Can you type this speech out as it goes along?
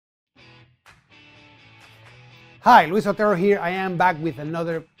Hi, Luis Otero here. I am back with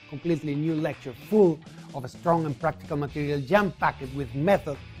another completely new lecture full of strong and practical material jam-packed with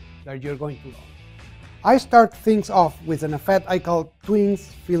methods that you're going to love. I start things off with an effect I call twins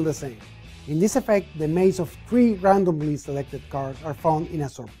feel the same. In this effect, the maze of 3 randomly selected cards are found in a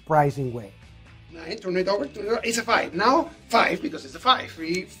surprising way. 9, turn it over, it's a 5. Now 5 because it's a 5.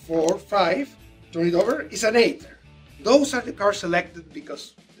 3, 4, 5, turn it over, it's an 8. Those are the cards selected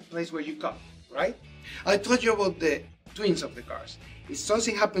because the place where you come, right? I told you about the twins of the cards. If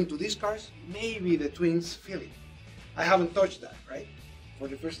something happened to these cards, maybe the twins feel it. I haven't touched that, right? For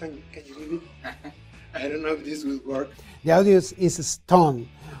the first time, can you leave it? I don't know if this will work. The audience is stunned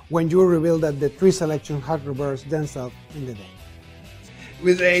when you reveal that the 3 selections have reversed themselves in the deck.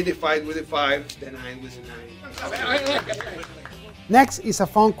 With the 8, the 5 with the 5, the 9 with the 9. Next is a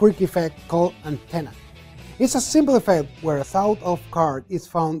fun quirky effect called antenna. It's a simple effect where a thought-of card is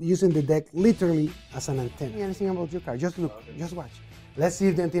found using the deck literally as an antenna. Anything about your card? Just look, just watch. Let's see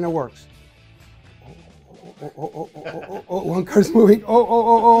if the antenna works. One card's moving.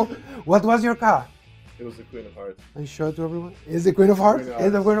 What was your card? It was the Queen of Hearts. Can you show it to everyone? Is the Queen of Hearts?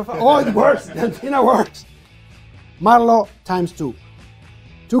 Is the Queen of Hearts? Oh, it works! The antenna works! Marlowe times 2.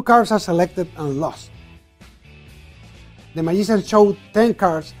 2 cards are selected and lost. The magician showed 10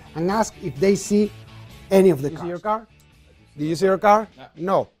 cards and asked if they see any of the cards. You see your card? Do you see your card?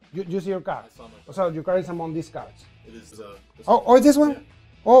 No. You see your card? I saw my card. So your card is among these cards. It is this This one? Yeah.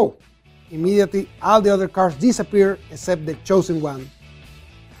 Oh. Immediately, all the other cards disappear except the chosen one.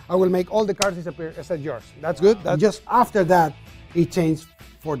 I will make all the cards disappear except yours. That's good? Just after that, it changed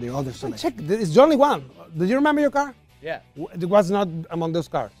for the other selection. Check, it's only one. Do you remember your card? Yeah. It was not among those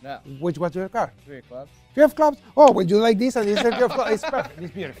cards. No. Which was your card? 3 of clubs. 3 of clubs? Oh, would you like this and this 3 of clubs? It's perfect.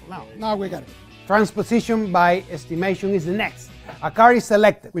 It's beautiful. Now we got it. Transposition by estimation is the next. A card is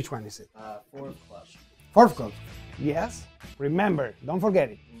selected. Which one is it? 4 of clubs. 4 of clubs. Yes. Remember, don't forget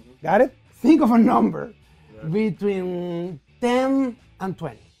it. Got it? Think of a number between 10 and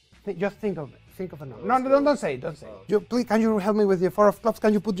 20. Just think of it. Think of a number. No, don't say it. Don't say it. Please, can you help me with your 4 of clubs?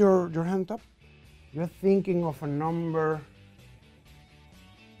 Can you put your hand up? You're thinking of a number.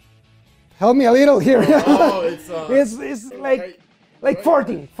 Help me a little here. Oh, it's like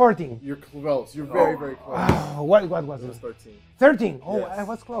 14. 14. You're close. You're very, very close. Oh, what was It it? was 13. 13. Oh, Yes. I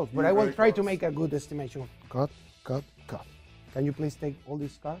was close, but You were I will very try to close. make a good estimation. Cut. Can you please take all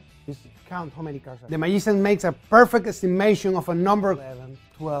these cards? Just count how many cards are. The magician makes a perfect estimation of a number 11,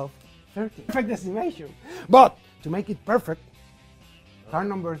 12, 13. Perfect estimation. But to make it perfect, card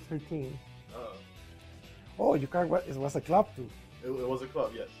number 13. Oh, your card was a club too. It was a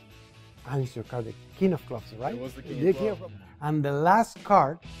club, yes. And it's your card, the king of clubs, right? It was the king of clubs. And the last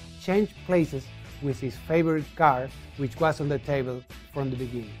card changed places with his favorite card, which was on the table from the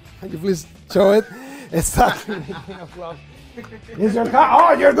beginning. Can you please show it? Exactly, the king of clubs. Is your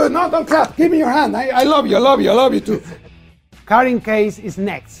card? Oh, you're good. No, don't clap. Give me your hand. I love you. I love you. I love you too. Carding case is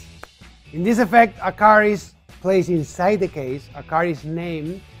next. In this effect, a card is placed inside the case. A card is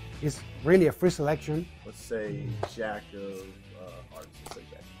named. It's really a free selection. Let's say Jack of Hearts. Let's say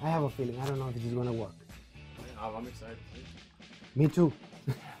Jack. I have a feeling. I don't know if it is going to work. I'm excited. Me too.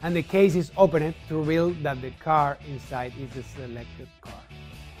 And the case is opened to reveal that the card inside is the selected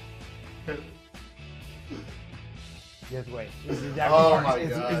card. Just wait. Oh my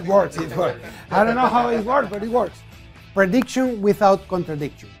God. It works. It works. I don't know how it works, but it works. Prediction without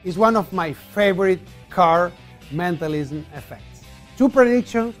contradiction is one of my favorite card mentalism effects. 2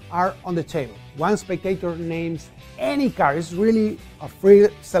 predictions are on the table. One spectator names any card. It's really a free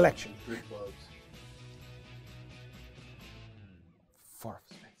selection. 3 clubs. 4 of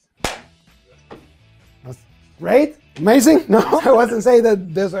spades. That's great. Amazing? No, I wasn't saying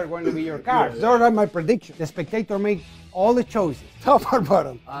that those are going to be your cards. Yeah. Those are my predictions. The spectator makes all the choices. Top or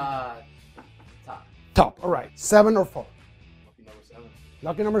bottom? Top. Top. All right. 7 or 4? Lucky number 7.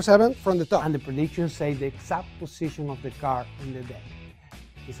 Lucky number 7 from the top. And the predictions say the exact position of the card in the deck.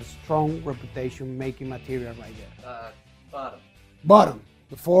 It's a strong reputation making material right there. Bottom. Bottom.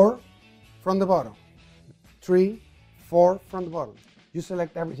 The 4 from the bottom. 3, 4 from the bottom. You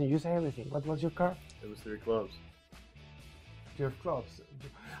select everything. You say everything. What was your card? It was 3 clubs. Your clubs.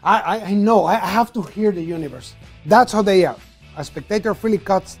 I know. I have to hear the universe. That's how they are. A spectator freely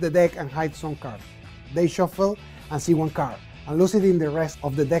cuts the deck and hides some cards. They shuffle and see 1 card and lose it in the rest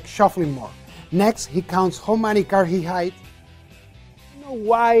of the deck, shuffling more. Next, he counts how many cards he hides. You know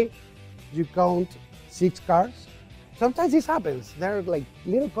why you count 6 cards? Sometimes this happens. There are like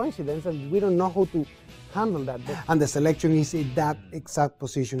little coincidences and we don't know how to handle that. And the selection is in that exact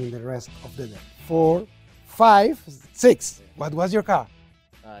position in the rest of the deck. 4, 5, 6. What was your card?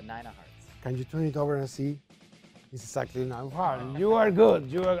 9 of hearts. Can you turn it over and see It's exactly not hard. You are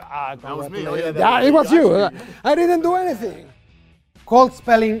good. You are. That was me. congratulations. Oh, yeah, It was you. got I didn't do anything. Cold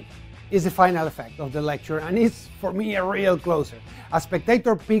spelling is the final effect of the lecture, and it's for me a real closer. A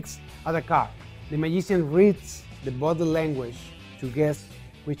spectator picks at a card. The magician reads the body language to guess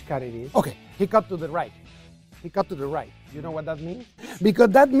which card it is. Okay, he cut to the right. He cut to the right. You know what that means? Because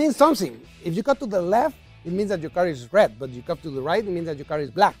that means something. If you cut to the left, it means that your card is red, but you cut to the right, it means that your card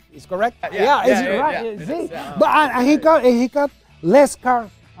is black. Is correct? Yeah, it's yeah, right. yeah. See? Yeah. But and he cut less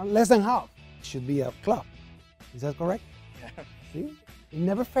cards, less than half. It should be a club. Is that correct? Yeah. See? It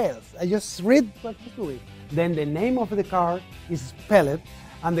never fails. I just read what he's doing. Then the name of the card is spelled,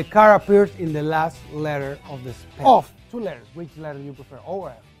 and the card appears in the last letter of the spell. Of 2 letters. Which letter do you prefer? O or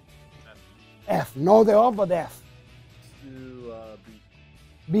F? F. No the O, but F. To B.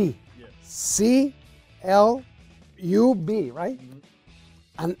 B. Yeah. C L U B, right?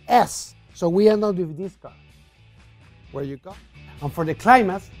 And S. So we end up with this card. Where you go. And for the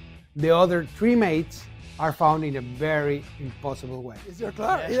climax, the other 3 mates are found in a very impossible way. Is your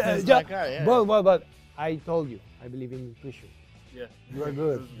card? Yeah, it's my card, yeah. But I told you, I believe in intuition. Yeah. You are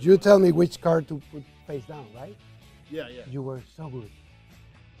good. You tell me which card to put face down, right? Yeah, yeah. You were so good.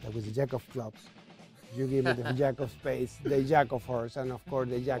 That was the Jack of Clubs. You give me the Jack of Spades, the Jack of Hearts, and of course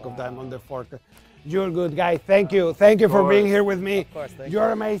the Jack of Diamond, the 4th. You're a good guy. Thank you. Thank you for being here with me. Of course, thank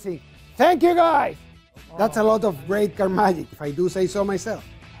You're amazing. Thank you, guys. That's a lot of great card magic, if I do say so myself.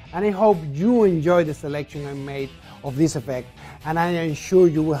 And I hope you enjoy the selection I made of this effect. And I am sure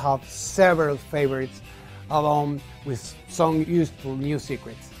you will have several favorites along with some useful new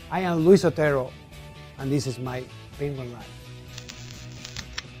secrets. I am Luis Otero, and this is my Penguin Life.